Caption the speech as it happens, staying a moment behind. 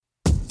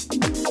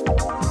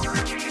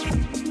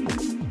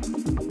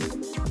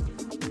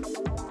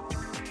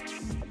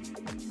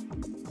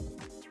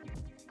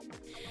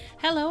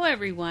Hello,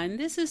 everyone.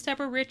 This is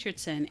Deborah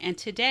Richardson, and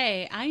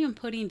today I am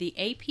putting the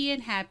AP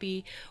in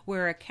Happy,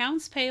 where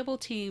accounts payable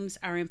teams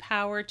are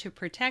empowered to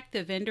protect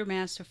the vendor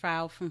master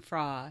file from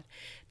fraud.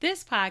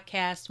 This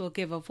podcast will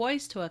give a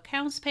voice to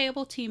accounts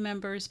payable team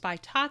members by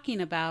talking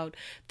about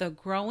the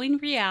growing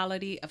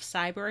reality of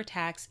cyber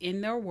attacks in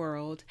their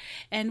world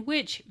and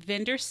which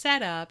vendor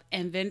setup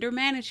and vendor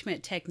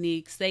management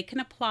techniques they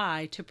can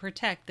apply to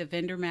protect the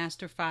vendor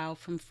master file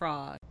from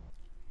fraud.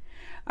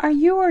 Are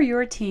you or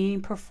your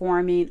team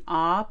performing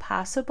all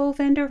possible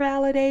vendor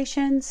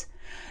validations?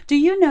 Do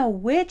you know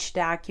which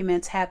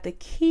documents have the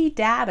key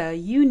data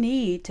you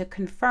need to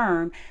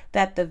confirm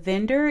that the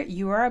vendor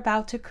you are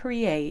about to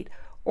create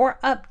or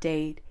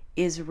update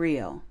is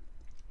real?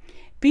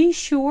 Be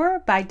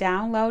sure by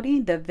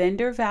downloading the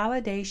Vendor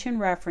Validation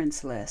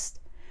Reference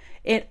List.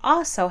 It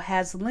also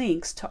has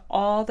links to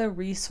all the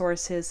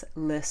resources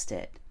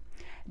listed.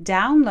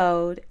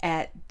 Download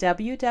at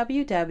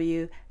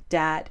www.Debra,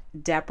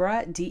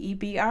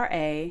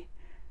 D-E-B-R-A,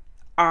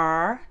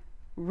 R.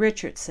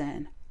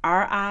 Richardson,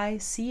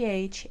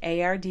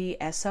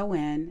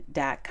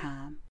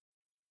 RICHARDSON.com.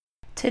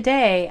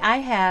 Today I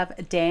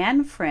have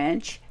Dan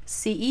French,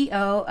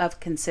 CEO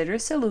of Consider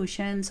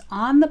Solutions,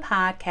 on the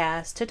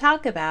podcast to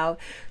talk about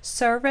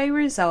survey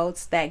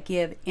results that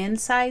give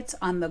insights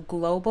on the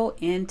global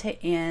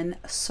end-to-end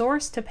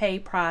source-to-pay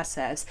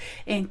process,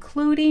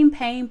 including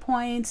pain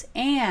points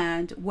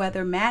and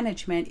whether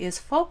management is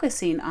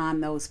focusing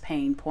on those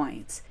pain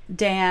points.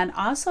 Dan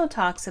also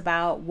talks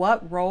about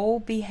what role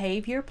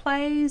behavior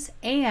plays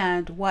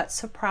and what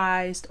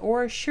surprised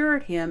or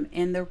assured him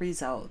in the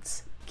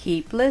results.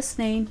 Keep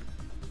listening.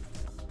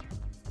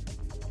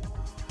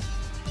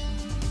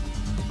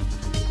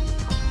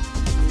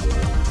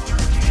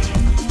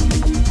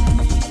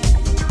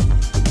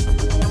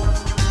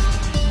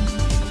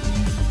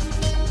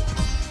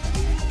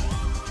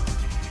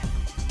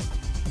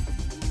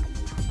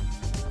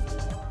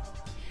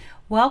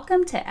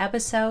 Welcome to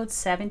episode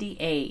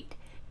 78,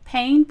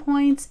 Pain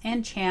Points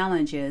and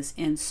Challenges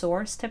in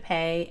Source to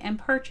Pay and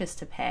Purchase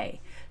to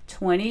Pay,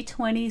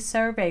 2020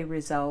 survey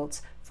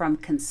results from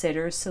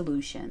Consider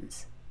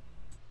Solutions.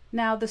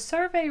 Now, the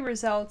survey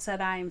results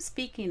that I am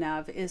speaking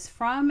of is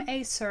from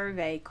a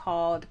survey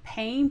called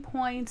Pain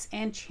Points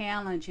and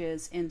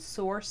Challenges in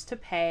Source to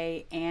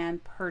Pay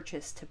and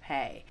Purchase to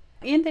Pay.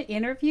 In the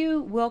interview,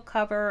 we'll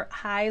cover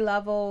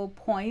high-level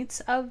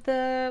points of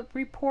the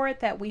report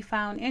that we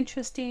found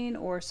interesting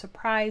or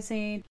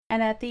surprising.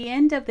 And at the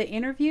end of the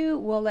interview,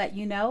 we'll let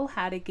you know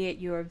how to get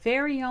your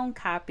very own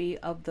copy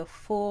of the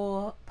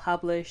full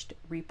published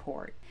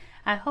report.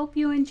 I hope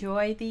you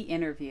enjoy the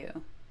interview.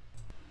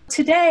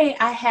 Today,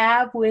 I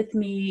have with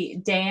me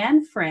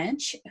Dan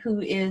French,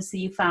 who is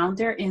the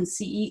founder and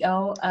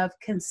CEO of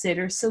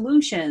Consider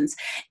Solutions.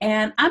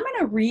 And I'm going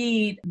to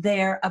read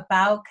their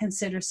About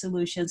Consider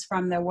Solutions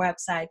from their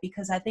website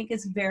because I think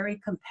it's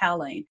very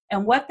compelling.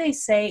 And what they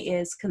say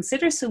is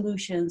Consider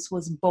Solutions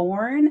was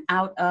born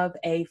out of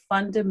a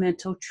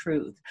fundamental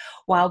truth.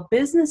 While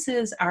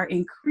businesses are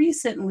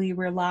increasingly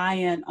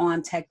reliant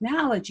on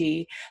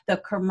technology, the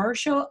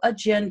commercial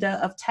agenda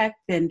of tech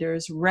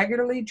vendors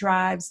regularly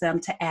drives them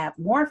to add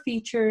more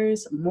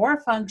features, more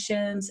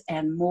functions,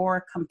 and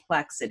more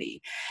complexity.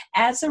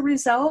 As a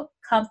result,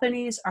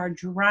 companies are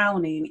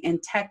drowning in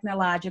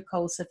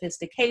technological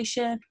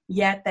sophistication,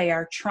 yet they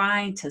are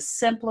trying to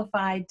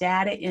simplify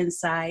data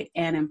insight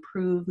and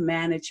improve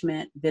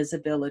management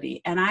visibility.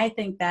 And I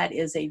think that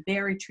is a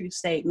very true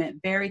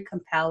statement, very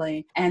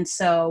compelling. And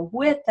so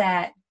with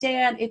that,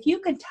 Dan, if you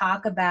could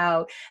talk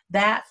about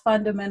that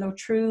fundamental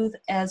truth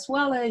as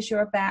well as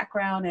your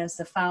background as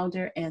the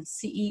founder and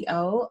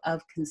CEO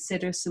of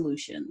Consider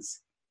Solutions.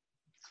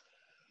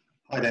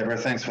 Hi, Deborah.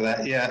 Thanks for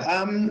that.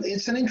 Yeah,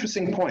 it's an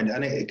interesting point,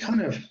 and it kind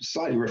of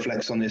slightly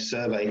reflects on this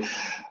survey.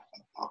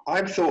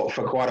 I've thought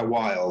for quite a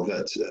while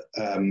that,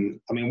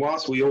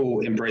 whilst we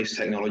all embrace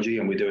technology,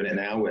 and we're doing it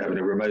now, we're having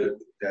a remote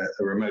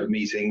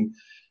meeting.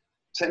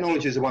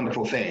 Technology is a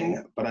wonderful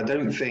thing, but I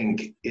don't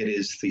think it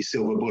is the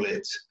silver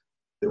bullet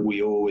that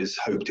we always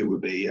hoped it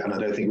would be, and I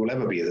don't think it will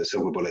ever be the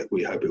silver bullet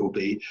we hope it will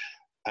be.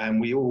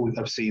 And we all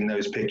have seen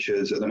those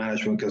pictures at the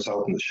management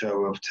consultant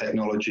show of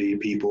technology,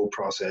 people,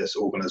 process,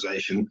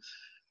 organization.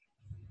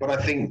 But I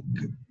think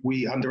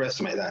we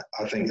underestimate that.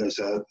 I think there's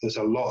a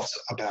lot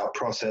about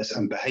process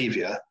and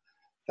behavior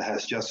that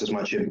has just as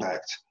much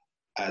impact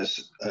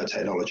as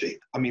technology.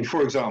 I mean,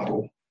 for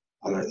example,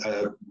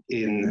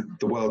 in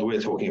the world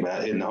we're talking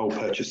about, in the whole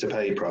purchase to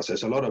pay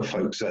process, a lot of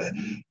folks are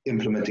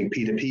implementing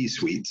P2P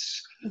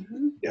suites,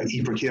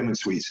 e-procurement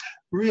suites,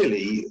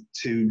 really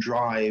to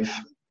drive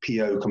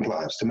PO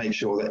compliance, to make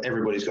sure that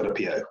everybody's got a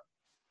PO,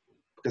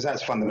 because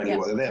that's fundamentally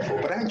what they're there for.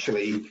 But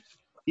actually,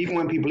 even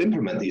when people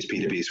implement these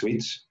P2P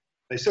suites,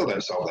 they still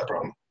don't solve that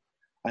problem.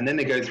 And then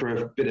they go through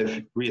a bit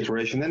of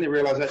reiteration, then they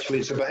realize actually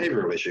it's a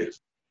behavioral issue.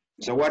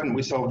 So why don't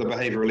we solve the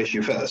behavioral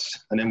issue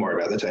first and then worry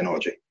about the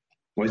technology?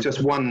 Well, it's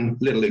just one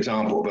little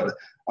example, but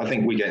I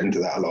think we get into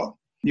that a lot.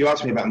 You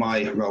asked me about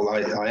my role.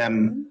 I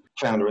am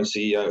founder and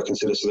CEO of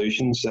Consider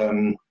Solutions.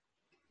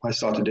 I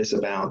started this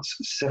about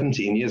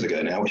 17 years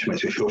ago now, which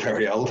makes me feel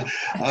very old.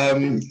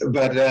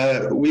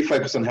 But we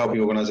focus on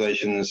helping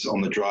organizations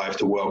on the drive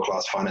to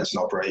world-class finance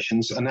and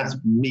operations. And that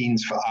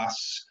means for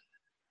us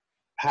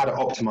how to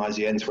optimize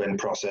the end-to-end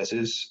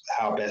processes,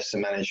 how best to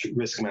manage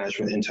risk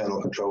management,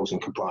 internal controls,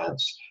 and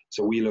compliance.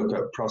 So we look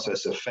at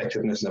process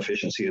effectiveness and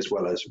efficiency as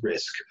well as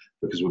risk,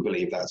 because we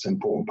believe that's an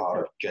important part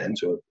of getting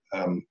to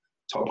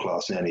top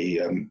class in any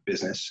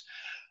business.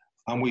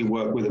 And we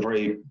work with a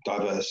very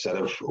diverse set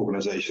of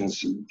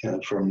organizations,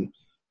 from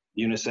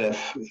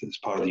UNICEF as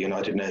part of the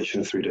United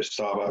Nations through to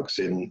Starbucks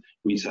in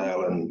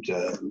retail and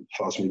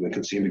fast-moving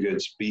consumer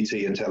goods,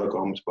 BT and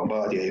telecoms,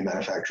 Bombardier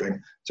manufacturing.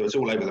 So it's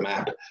all over the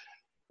map.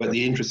 But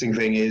the interesting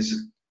thing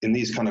is, in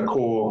these kind of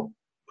core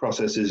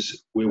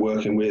processes we're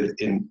working with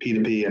in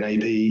P2P and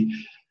AP,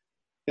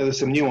 there's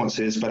some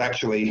nuances, but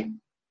actually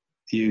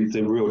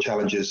the real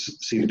challenges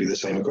seem to be the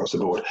same across the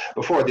board.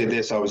 Before I did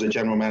this, I was a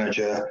general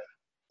manager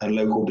and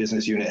local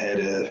business unit head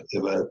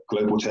of a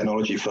global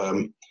technology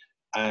firm.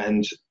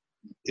 And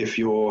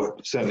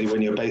certainly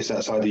when you're based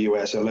outside the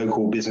US, a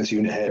local business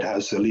unit head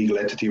has a legal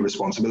entity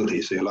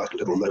responsibility. So you're like a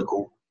little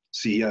local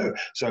CEO.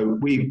 So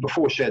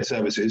before shared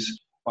services,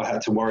 I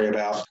had to worry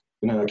about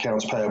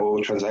accounts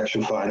payable,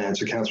 transaction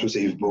finance, accounts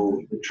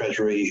receivable,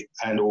 treasury,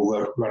 and all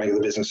the running of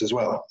the business as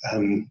well.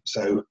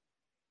 So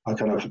I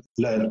kind of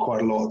learned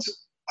quite a lot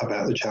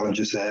about the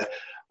challenges there.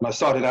 And I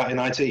started out in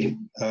IT,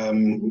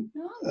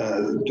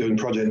 doing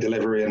project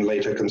delivery and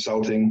later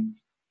consulting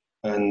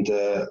and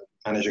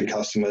managing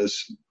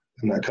customers.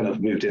 And that kind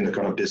of moved into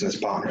kind of business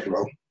partnering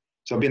role.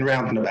 So I've been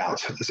round and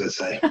about, as I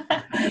say.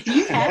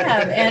 You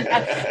have. And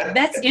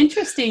that's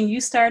interesting. You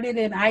started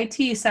in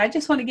IT. So I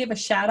just want to give a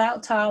shout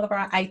out to all of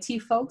our IT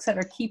folks that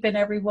are keeping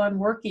everyone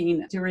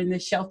working during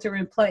this shelter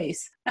in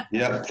place.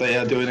 Yeah, they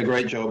are doing a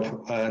great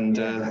job. And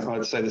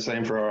I'd say the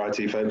same for our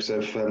IT folks.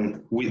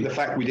 The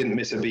fact we didn't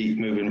miss a beat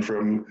moving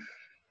from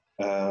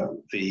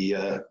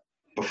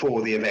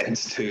before the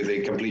events to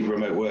the complete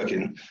remote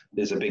working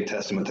is a big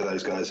testament to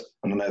those guys.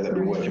 And I know they've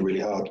been working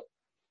really hard.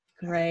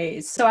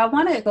 Great. So I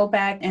want to go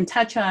back and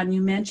touch on,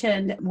 you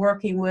mentioned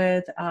working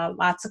with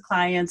lots of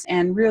clients,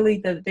 and really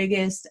the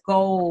biggest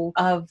goal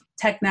of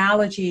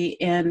technology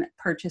in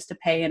purchase to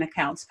pay and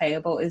accounts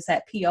payable is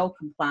that PO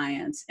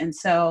compliance. And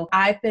so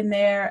I've been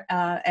there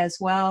as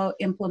well,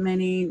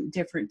 implementing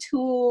different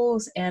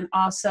tools, and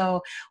also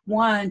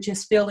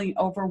just feeling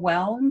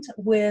overwhelmed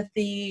with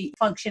the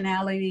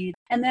functionality.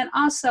 And then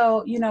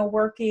also,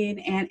 working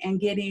and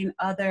getting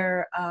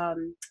other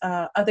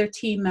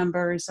team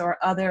members or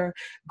other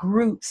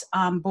groups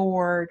on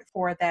board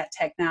for that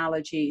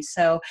technology.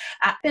 So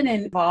I've been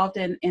involved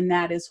in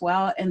that as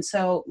well. And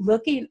so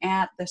looking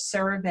at the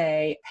survey,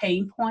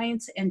 pain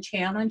points and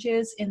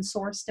challenges in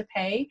source to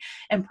pay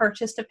and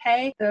purchase to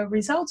pay, the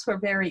results were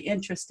very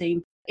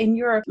interesting. In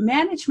your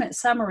management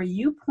summary,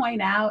 you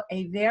point out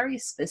a very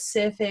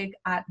specific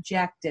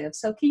objective.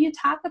 So can you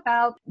talk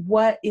about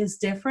what is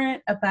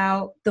different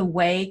about the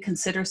way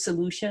Consider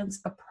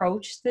Solutions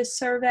approach this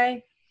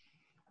survey?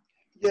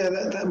 Yeah,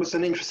 that was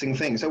an interesting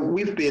thing. So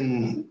we've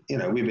been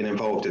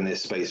involved in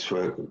this space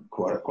for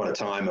quite a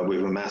time, and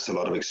we've amassed a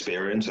lot of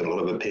experience and a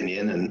lot of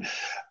opinion. And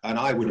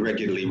I would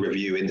regularly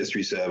review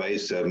industry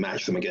surveys to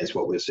match them against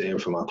what we're seeing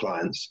from our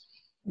clients.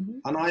 Mm-hmm.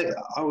 And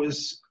I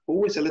was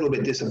always a little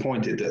bit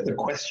disappointed that the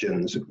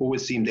questions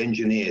always seemed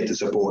engineered to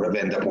support a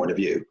vendor point of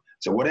view.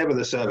 So whatever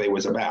the survey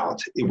was about,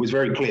 it was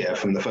very clear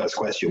from the first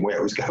question where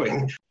it was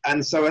going.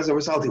 And so as a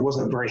result, it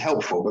wasn't very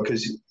helpful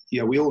because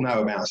we all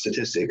know about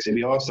statistics. If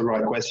you ask the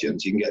right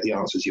questions, you can get the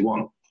answers you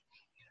want.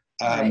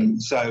 Right.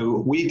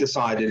 So we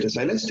decided to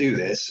say, let's do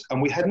this.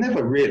 And we had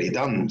never really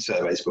done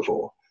surveys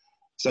before.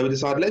 So we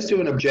decided, let's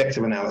do an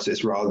objective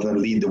analysis rather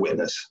than lead the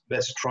witness.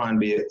 Let's try and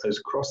be as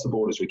across the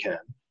board as we can.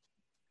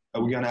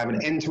 And we're going to have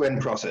an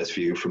end-to-end process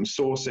view from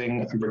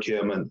sourcing and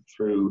procurement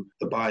through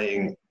the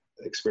buying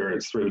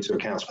experience through to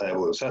accounts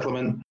payable and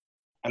settlement.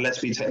 And let's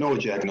be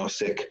technology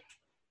agnostic.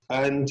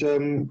 And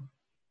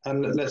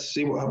let's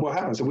see what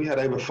happens. So we had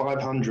over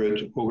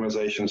 500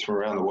 organizations from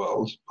around the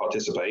world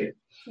participate.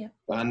 Yeah.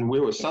 And we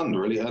were stunned,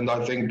 really. And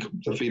I think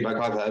the feedback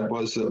I've had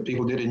was that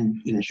people did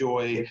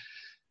enjoy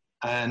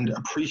and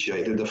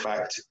appreciated the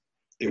fact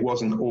it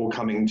wasn't all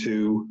coming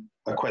to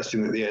a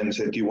question at the end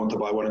said, do you want to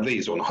buy one of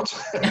these or not?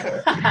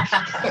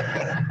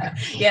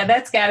 Yeah,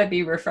 that's got to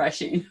be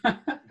refreshing.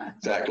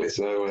 Exactly.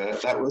 So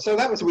that was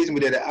the reason we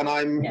did it.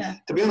 And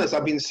to be honest,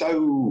 I've been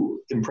so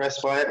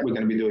impressed by it. We're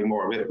going to be doing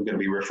more of it. We're going to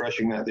be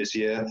refreshing that this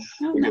year.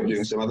 We're going to be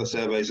doing some other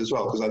surveys as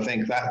well, because I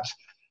think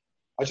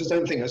I just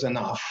don't think there's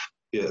enough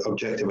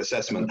objective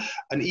assessment.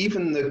 And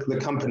even the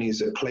companies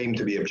that claim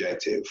to be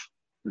objective,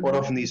 quite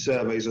often these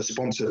surveys are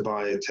sponsored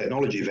by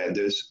technology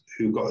vendors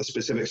who've got a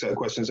specific set of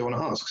questions they want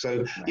to ask.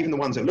 So even the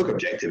ones that look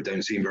objective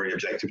don't seem very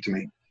objective to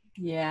me.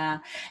 Yeah.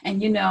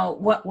 And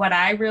what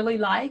I really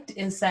liked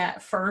is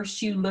that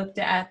first you looked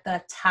at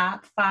the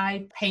top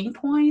 5 pain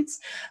points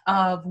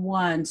of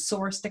one,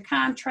 source to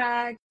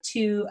contract,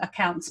 2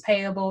 accounts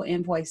payable,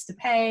 invoice to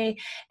pay,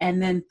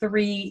 and then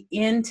 3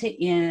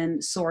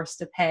 end-to-end source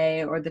to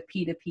pay, or the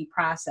P2P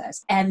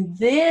process. And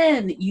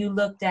then you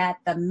looked at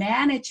the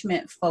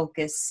management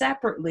focus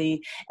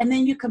separately, and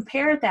then you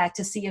compared that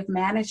to see if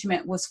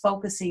management was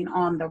focusing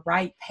on the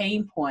right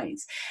pain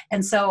points.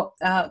 And so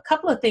a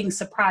couple of things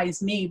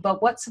surprised me,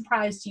 but what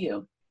surprised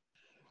you?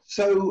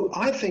 So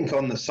I think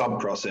on the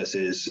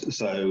sub-processes,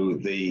 so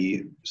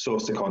the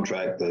source to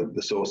contract, the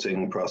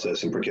sourcing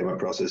process and procurement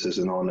processes,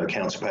 and on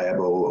accounts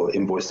payable or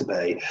invoice to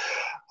pay,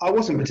 I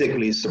wasn't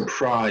particularly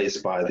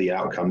surprised by the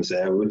outcomes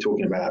there. We were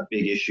talking about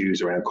big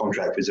issues around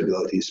contract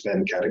visibility,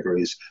 spend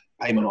categories,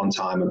 payment on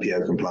time, and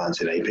PO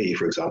compliance in AP,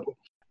 for example.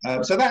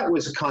 So that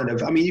was kind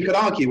of, I mean, you could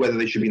argue whether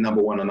they should be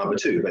number 1 or number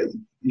 2, but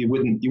you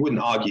wouldn't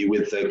argue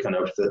with the kind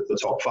of the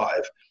top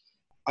 5.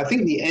 I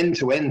think the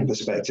end-to-end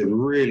perspective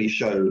really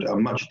showed a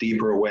much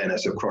deeper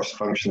awareness of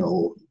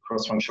cross-functional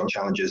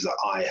challenges that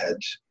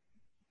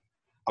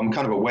I'm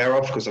kind of aware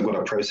of because I've got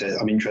a process,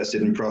 I'm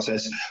interested in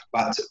process,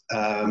 but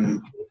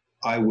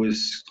I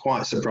was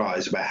quite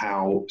surprised about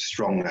how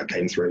strong that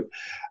came through.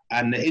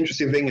 And the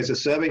interesting thing is the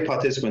survey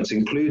participants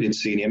included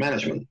senior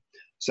management.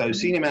 So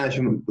senior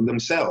management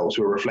themselves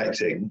were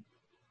reflecting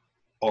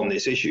on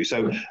this issue.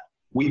 So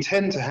we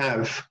tend to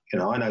have,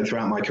 I know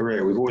throughout my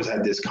career, we've always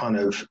had this kind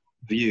of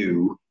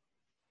view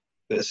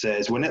that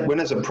says when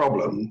there's a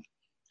problem,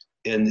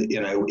 and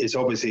it's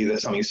obviously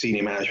that something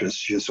senior management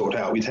should sort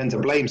out. We tend to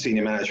blame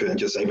senior management and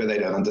just say, but they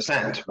don't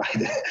understand,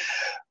 right?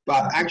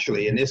 But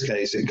actually, in this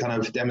case, it kind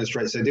of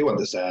demonstrates they do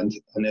understand,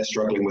 and they're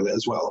struggling with it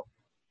as well.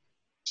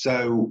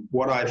 So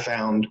what I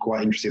found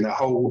quite interesting, that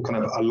whole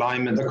kind of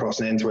alignment across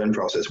an end-to-end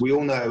process. We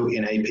all know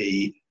in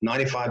AP,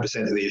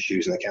 95% of the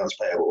issues in accounts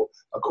payable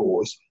are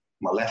caused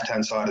on the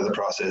left-hand side of the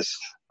process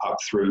up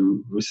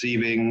through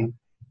receiving,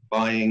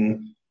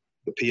 buying,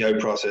 the PO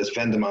process,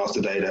 vendor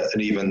master data,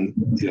 and even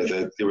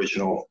the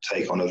original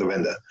take on of the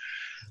vendor.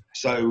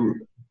 So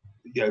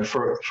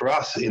for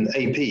us in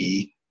AP,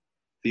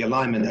 the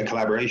alignment and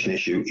collaboration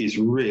issue is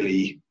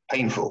really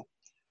painful.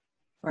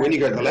 Right. When you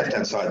go to the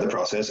left-hand side of the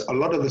process, a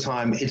lot of the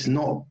time it's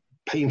not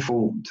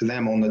painful to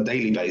them on a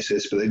daily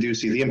basis, but they do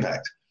see the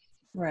impact.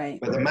 Right.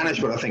 But the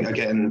management, I think, are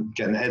getting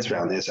their heads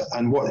around this.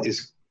 And what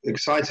is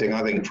exciting,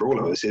 I think, for all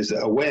of us is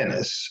that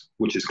awareness,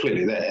 which is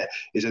clearly there,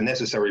 is a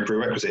necessary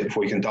prerequisite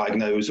before you can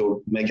diagnose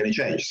or make any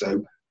change.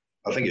 So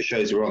I think it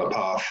shows we're on a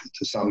path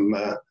to some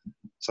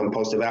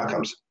positive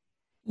outcomes.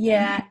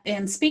 Yeah.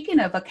 And speaking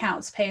of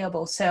accounts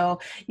payable, so,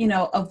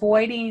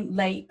 avoiding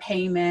late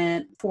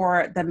payment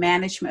for the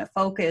management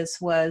focus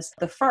was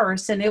the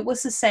first, and it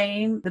was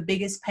the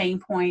biggest pain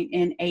point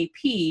in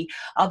AP,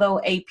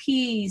 although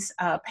AP's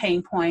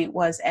pain point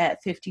was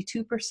at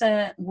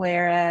 52%,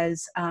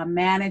 whereas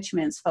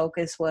management's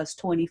focus was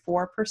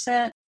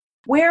 24%.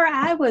 Where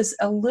I was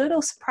a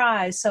little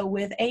surprised, so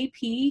with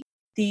AP,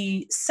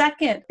 the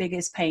second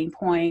biggest pain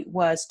point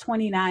was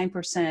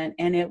 29%,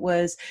 and it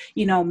was,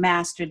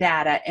 master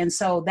data. And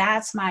so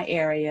that's my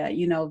area,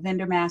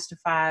 vendor master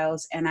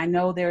files. And I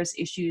know there's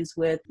issues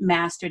with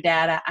master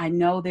data. I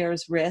know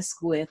there's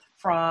risk with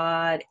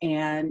fraud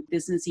and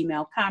business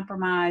email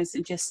compromise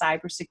and just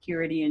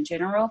cybersecurity in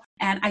general.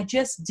 And I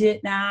just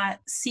did not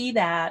see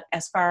that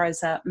as far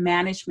as a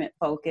management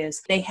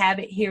focus. They have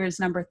it here as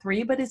number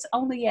 3, but it's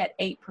only at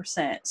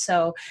 8%.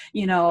 So,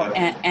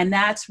 and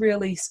that's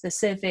really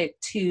specific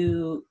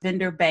to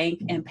vendor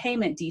bank and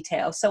payment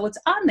details. So it's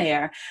on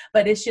there,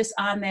 but it's just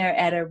on there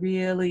at a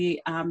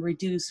really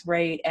reduced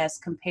rate as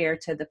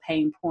compared to the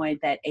pain point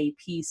that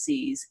AP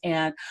sees.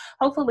 And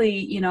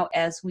hopefully,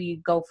 as we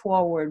go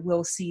forward,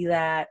 we'll see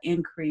that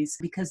increase,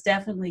 because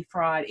definitely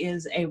fraud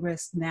is a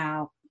risk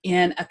now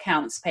in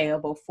accounts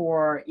payable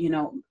for,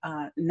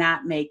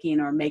 not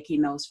making or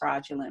making those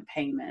fraudulent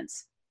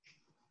payments.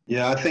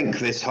 Yeah, I think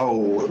this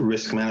whole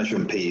risk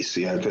management piece,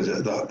 because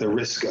the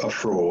risk of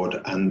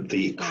fraud and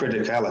the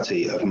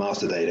criticality of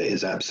master data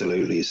is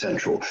absolutely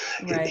central.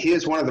 Right.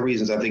 Here's one of the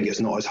reasons I think it's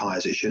not as high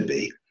as it should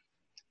be.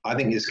 I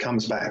think this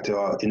comes back to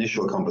our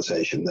initial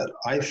conversation that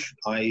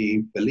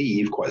I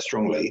believe quite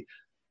strongly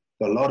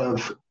a lot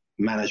of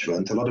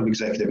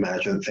executive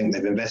management think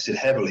they've invested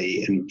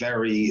heavily in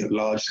very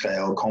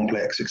large-scale,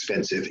 complex,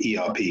 expensive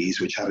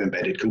ERPs which have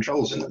embedded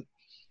controls in them.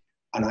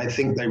 And I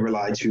think they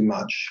rely too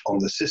much on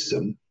the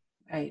system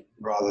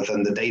rather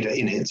than the data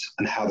in it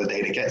and how the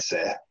data gets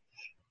there.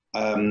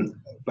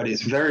 But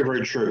it's very,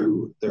 very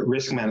true that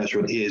risk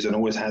management is and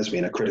always has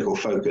been a critical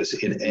focus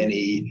in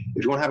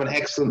if you want to have an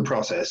excellent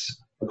process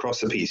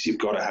across the piece, you've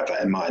got to have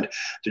that in mind.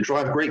 To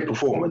drive great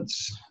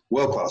performance,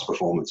 world-class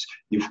performance,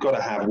 you've got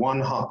to have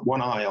one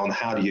eye on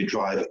how do you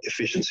drive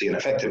efficiency and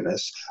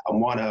effectiveness, and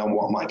one eye on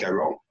what might go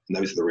wrong. And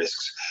those are the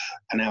risks.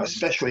 And now,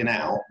 especially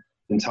now,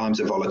 in times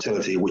of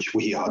volatility, which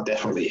we are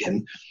definitely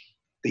in,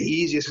 the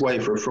easiest way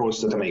for a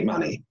fraudster to make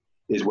money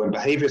is when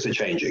behaviors are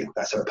changing.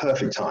 That's a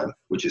perfect time,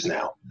 which is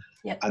now.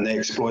 Yep. And they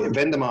exploit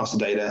vendor master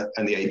data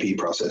and the AP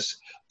process.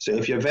 So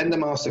if your vendor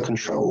master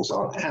controls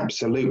are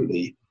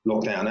absolutely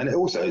locked down, and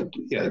also,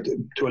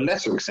 to a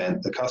lesser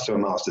extent, the customer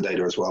master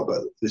data as well,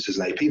 but this is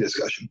an AP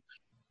discussion.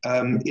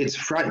 it's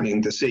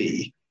frightening to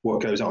see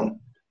what goes on.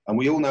 And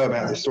we all know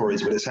about the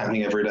stories, but it's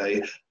happening every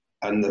day.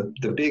 And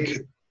the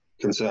big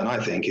concern,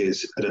 I think,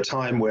 is at a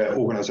time where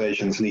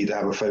organizations need to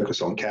have a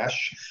focus on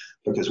cash,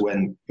 because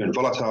when you're in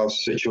volatile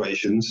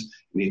situations,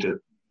 you need to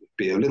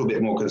be a little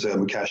bit more concerned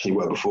with cash than you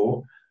were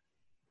before.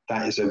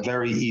 That is a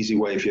very easy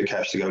way for your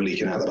cash to go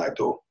leaking out the back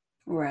door.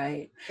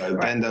 Right. So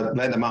right.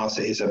 vendor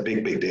master is a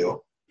big, big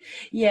deal.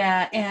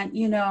 Yeah, and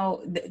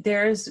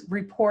there's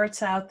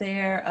reports out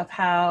there of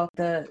how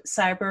the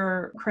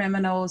cyber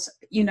criminals,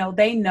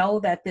 they know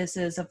that this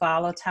is a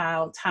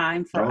volatile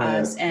time for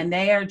us, and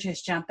they are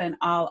just jumping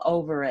all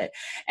over it.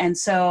 And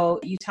so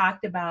you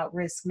talked about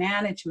risk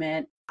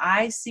management.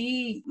 I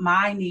see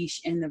my niche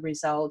in the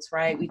results,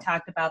 right? We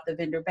talked about the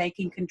vendor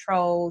banking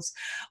controls,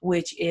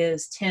 which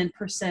is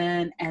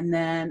 10%, and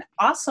then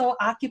also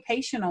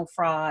occupational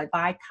fraud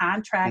by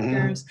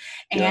contractors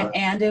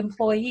and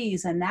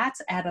employees, and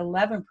that's at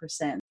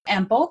 11%.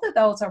 And both of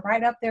those are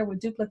right up there with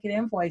duplicate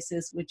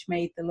invoices, which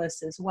made the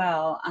list as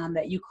well,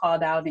 that you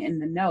called out in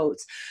the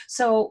notes.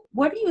 So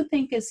what do you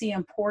think is the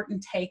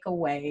important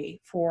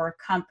takeaway for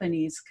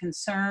companies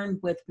concerned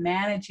with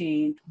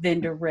managing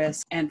vendor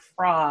risk and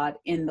fraud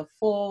in the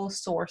full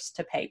source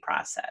to pay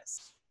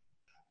process?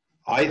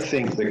 I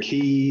think the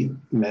key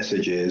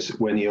message is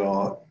when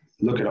you're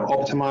looking at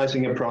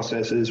optimizing your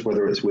processes,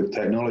 whether it's with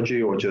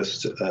technology or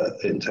just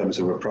in terms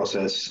of a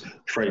process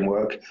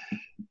framework,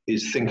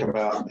 is think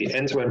about the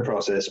end-to-end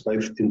process,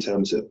 both in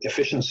terms of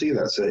efficiency,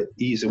 that's the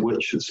ease of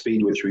which, the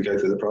speed which we go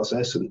through the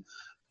process, and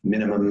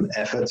minimum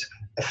effort,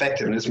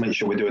 effectiveness, make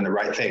sure we're doing the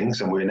right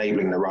things and we're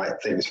enabling the right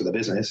things for the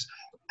business,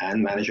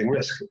 and managing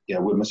risk.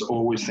 We must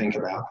always think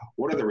about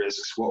what are the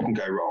risks, what can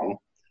go wrong,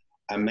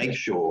 and make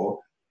sure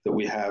that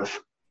we have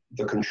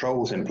the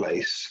controls in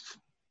place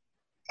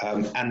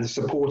and the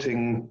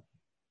supporting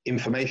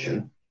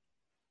information,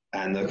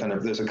 and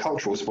there's a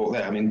cultural support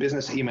there. I mean,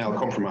 business email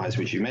compromise,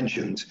 which you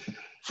mentioned,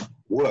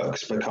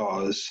 works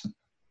because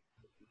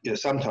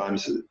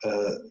sometimes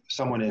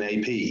someone in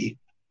AP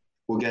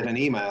will get an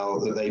email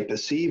that they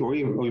perceive, or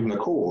even a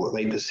call that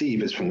they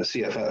perceive is from the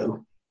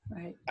CFO,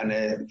 right, and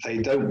they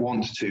don't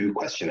want to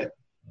question it,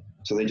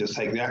 so they just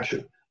take the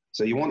action.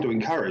 So you want to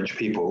encourage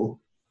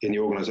people in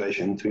your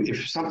organization to,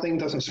 if something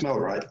doesn't smell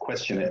right,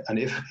 question it, and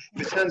if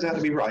it turns out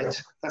to be right,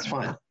 that's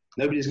fine.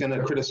 Nobody's going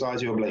to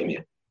criticize you or blame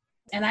you.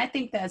 And I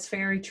think that's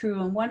very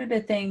true. And one of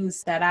the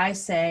things that I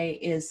say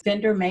is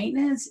vendor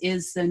maintenance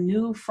is the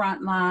new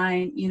front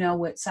line,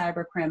 with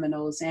cyber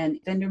criminals, and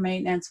vendor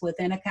maintenance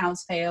within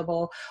accounts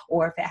payable,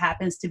 or if it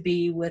happens to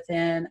be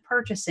within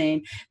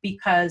purchasing,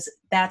 because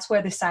that's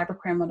where the cyber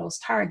criminals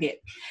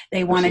target.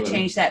 They want to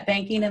change that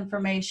banking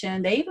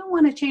information. They even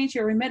want to change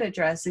your remit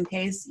address in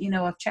case,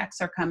 if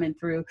checks are coming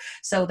through,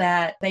 so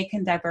that they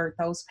can divert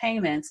those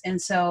payments. And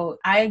so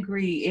I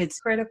agree, it's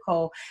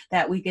critical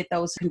that we get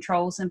those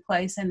controls in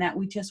place and that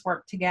we just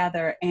work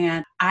together.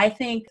 And I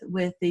think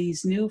with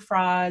these new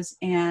frauds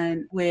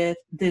and with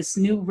this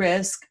new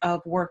risk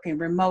of working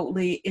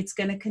remotely, it's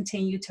going to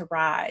continue to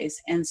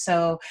rise. And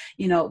so,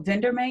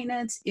 vendor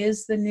maintenance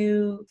is the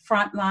new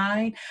front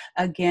line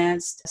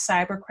against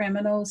cyber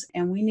criminals,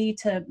 and we need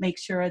to make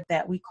sure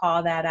that we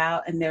call that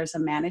out and there's a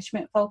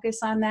management focus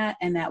on that,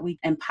 and that we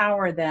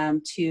empower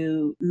them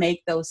to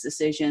make those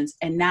decisions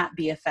and not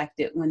be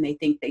affected when they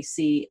think they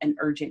see an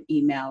urgent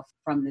email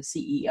from the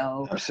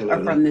CEO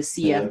or from the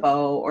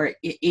CFO or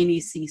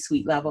any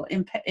C-suite level.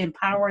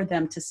 Empower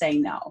them to say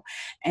no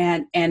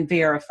and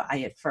verify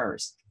it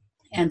first.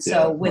 And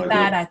so with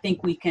that, I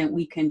think we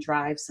can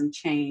drive some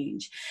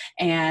change.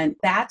 And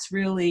that's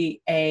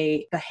really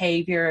a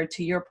behavior,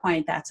 to your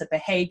point, that's a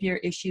behavior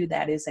issue.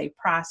 That is a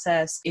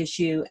process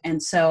issue.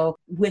 And so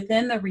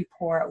within the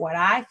report, what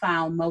I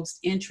found most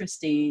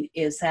interesting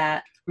is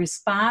that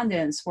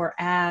respondents were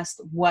asked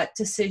what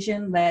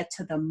decision led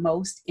to the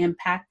most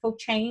impactful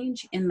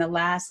change in the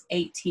last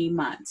 18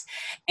 months.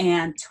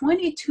 And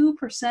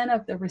 22%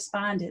 of the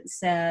respondents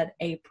said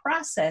a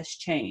process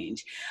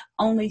change.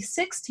 Only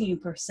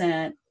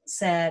 16%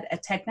 said a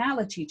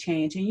technology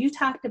change. And you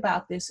talked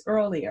about this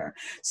earlier.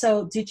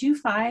 So did you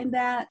find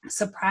that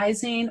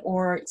surprising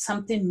or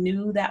something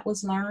new that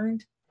was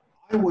learned?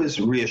 I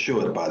was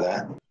reassured by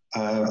that.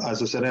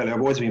 As I said earlier,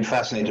 I've always been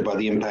fascinated by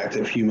the impact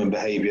of human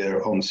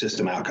behavior on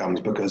system outcomes,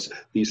 because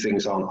these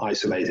things aren't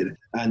isolated.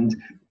 And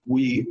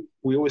we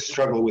always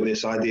struggle with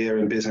this idea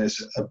in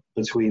business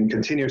between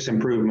continuous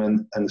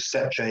improvement and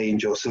step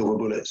change or silver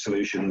bullet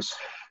solutions.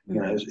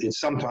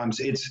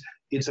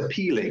 It's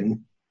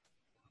appealing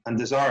and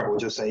desirable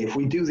to say, if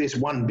we do this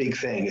one big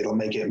thing, it'll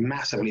make it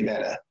massively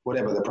better,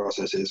 whatever the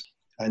process is.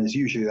 And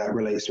usually that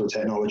relates to a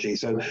technology.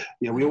 So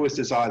we always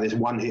desire this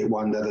one-hit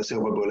wonder, the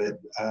silver bullet.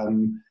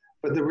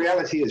 But the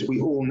reality is, we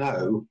all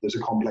know there's a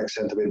complex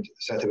set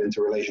of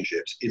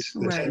interrelationships. It's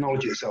the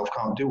technology itself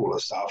can't do all the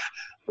stuff,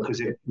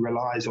 because it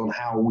relies on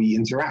how we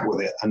interact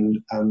with it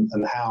and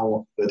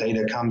how the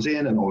data comes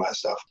in and all that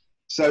stuff.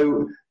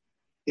 So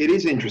it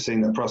is interesting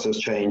that process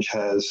change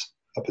has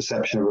a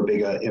perception of a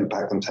bigger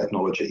impact on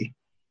technology,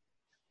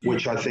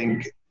 which I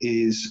think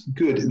is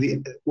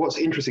good. What's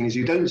interesting is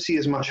you don't see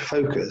as much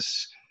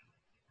focus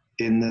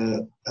in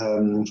the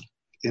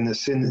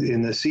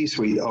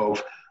C-suite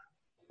of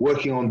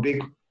working on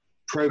big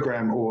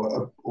program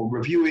or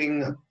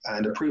reviewing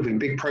and approving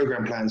big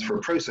program plans for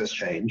a process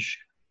change.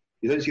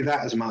 You don't see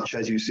that as much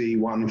as you see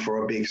one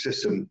for a big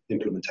system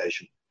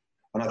implementation.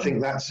 And I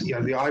think that's,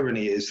 the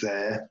irony is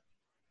there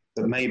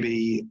that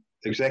maybe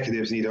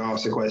executives need to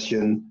ask the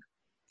question,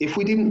 if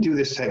we didn't do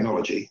this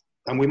technology,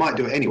 and we might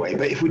do it anyway,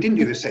 but if we didn't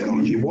do this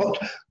technology,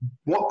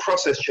 what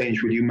process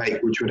change would you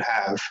make which would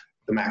have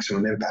the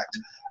maximum impact?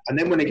 And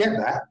then when they get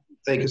that,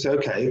 they can say,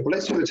 okay, well,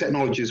 let's do the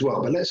technology as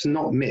well, but let's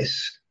not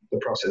miss the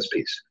process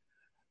piece.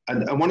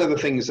 And one of the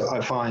things that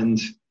I find,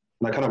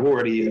 and I kind of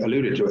already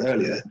alluded to it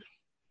earlier,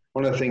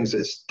 one of the things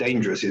that's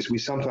dangerous is we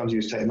sometimes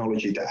use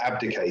technology to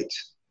abdicate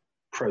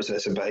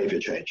process and behavior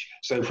change.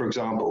 So for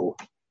example,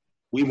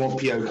 we want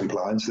PO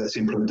compliance, let's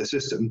implement a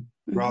system,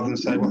 rather than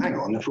say, well, hang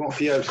on, if we want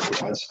PO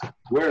compliance,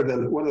 what are the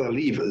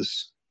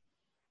levers?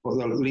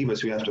 What are the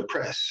levers we have to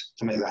press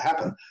to make that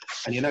happen?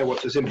 And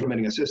what, just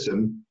implementing a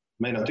system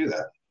may not do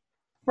that.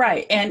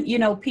 Right. And,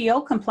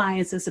 PO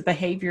compliance is a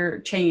behavior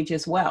change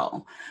as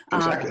well.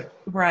 Exactly.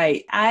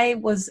 Right. I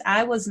was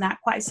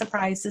not quite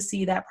surprised to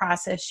see that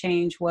process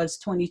change was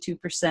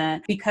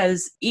 22%,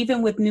 because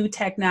even with new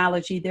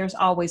technology, there's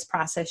always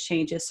process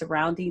changes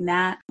surrounding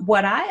that.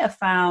 What I have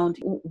found,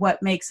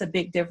 what makes a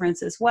big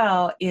difference as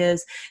well,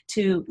 is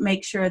to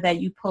make sure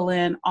that you pull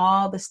in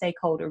all the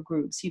stakeholder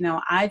groups.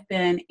 I've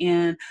been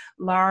in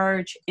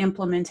large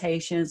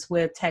implementations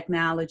with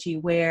technology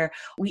where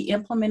we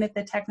implemented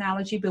the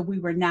technology, but we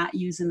were not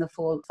using the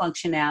full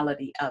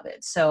functionality of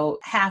it. So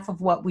half of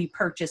what we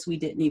purchased, we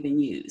didn't even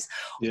use.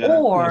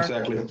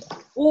 Exactly.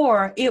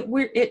 Or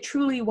it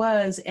truly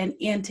was an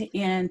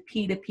end-to-end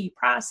P2P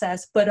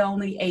process, but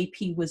only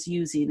AP was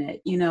using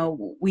it.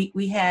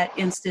 We had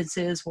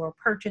instances where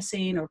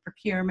purchasing or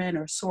procurement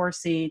or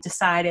sourcing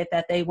decided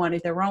that they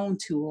wanted their own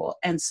tool.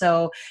 And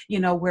so,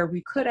 where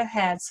we could have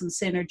had some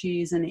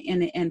synergies in the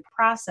end-to-end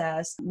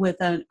process with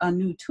a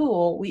new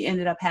tool, we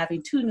ended up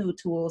having two new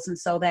tools. And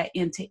so that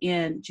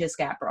end-to-end just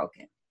got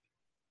broken.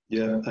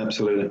 Yeah,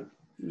 absolutely.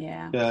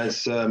 Yeah.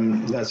 It's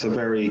that's a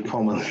very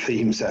common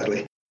theme,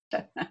 sadly.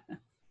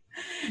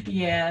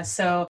 Yeah.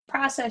 So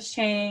process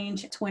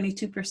change,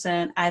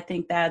 22%. I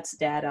think that's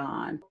dead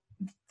on.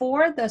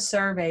 For the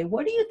survey,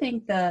 what do you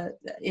think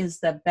is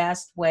the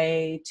best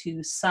way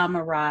to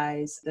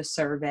summarize the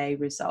survey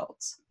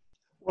results?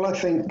 Well, I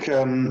think,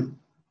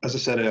 as I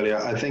said earlier,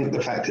 I think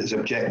the fact it's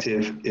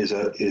objective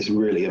is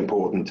really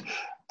important.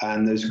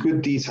 And there's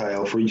good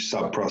detail for each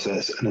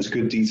sub-process, and there's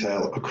good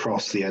detail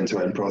across the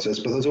end-to-end process,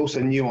 but there's also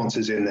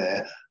nuances in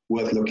there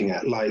worth looking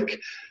at, like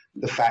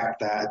the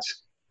fact that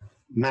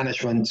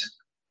management's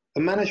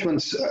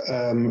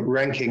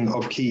ranking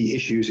of key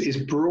issues is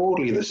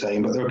broadly the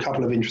same, but there are a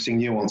couple of interesting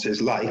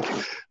nuances, like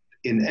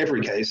in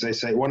every case, they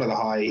say one of the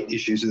high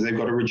issues is they've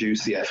got to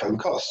reduce the FM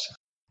costs.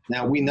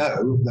 Now, we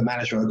know that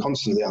management are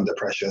constantly under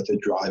pressure to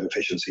drive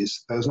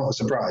efficiencies. That was not a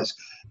surprise,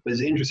 but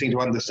it's interesting to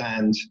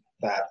understand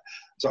that.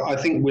 So I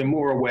think we're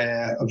more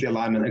aware of the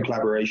alignment and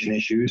collaboration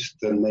issues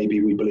than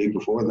maybe we believed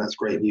before, and that's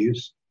great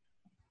news.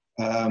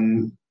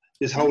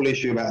 This whole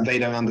issue about they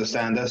don't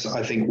understand us,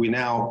 I think we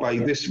now, by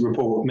this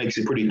report, makes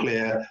it pretty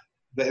clear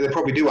that they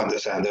probably do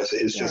understand us.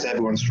 It's just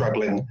everyone's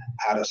struggling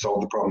how to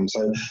solve the problem.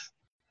 So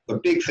the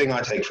big thing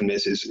I take from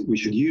this is we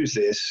should use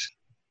this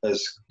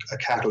as a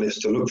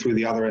catalyst to look through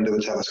the other end of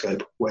the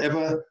telescope.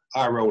 Whatever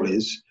our role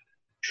is,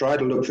 try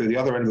to look through the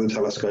other end of the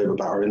telescope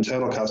about our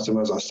internal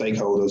customers, our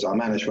stakeholders, our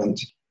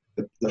management,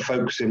 the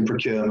folks in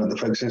procurement, the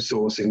folks in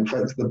sourcing,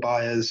 the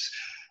buyers,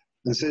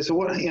 and say, so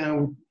what,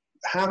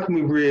 how can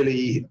we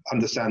really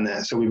understand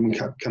that so we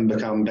can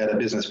become better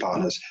business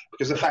partners?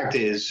 Because the fact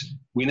is,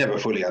 we never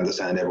fully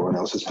understand everyone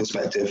else's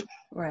perspective.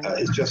 Right.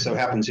 It just so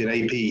happens in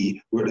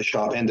AP, we're at the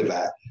sharp end of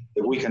that.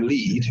 If we can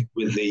lead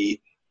with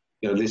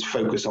this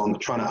focus on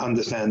trying to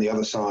understand the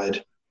other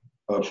side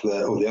or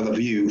the other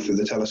view through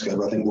the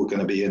telescope, I think we're going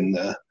to be in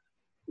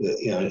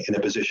a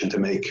position to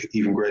make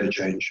even greater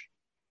change.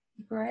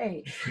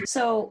 Great.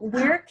 So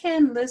where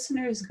can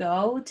listeners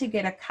go to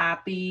get a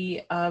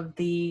copy of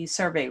the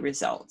survey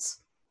results?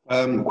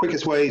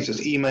 Quickest way is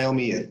just email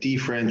me at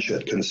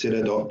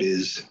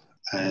dfrench@consider.biz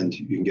and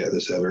you can get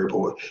the survey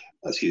report.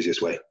 That's the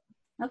easiest way.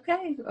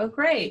 Okay. Oh,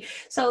 great.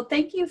 So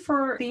thank you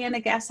for being a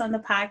guest on the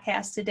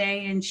podcast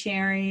today and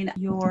sharing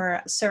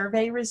your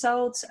survey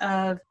results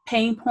of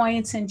pain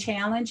points and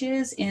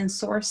challenges in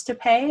source to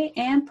pay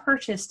and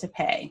purchase to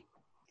pay.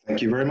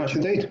 Thank you very much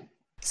indeed.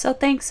 So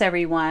thanks,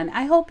 everyone.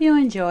 I hope you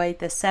enjoyed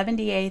the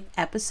 78th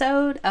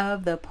episode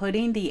of the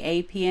Putting the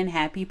AP in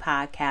Happy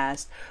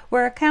podcast,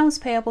 where accounts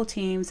payable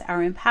teams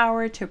are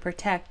empowered to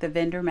protect the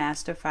vendor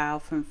master file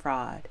from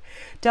fraud.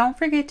 Don't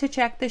forget to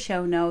check the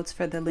show notes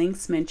for the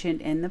links mentioned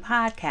in the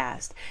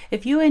podcast.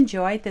 If you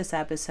enjoyed this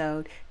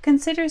episode,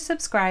 consider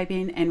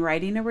subscribing and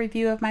writing a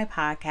review of my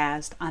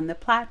podcast on the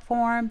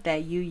platform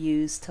that you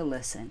use to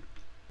listen.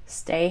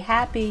 Stay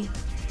happy.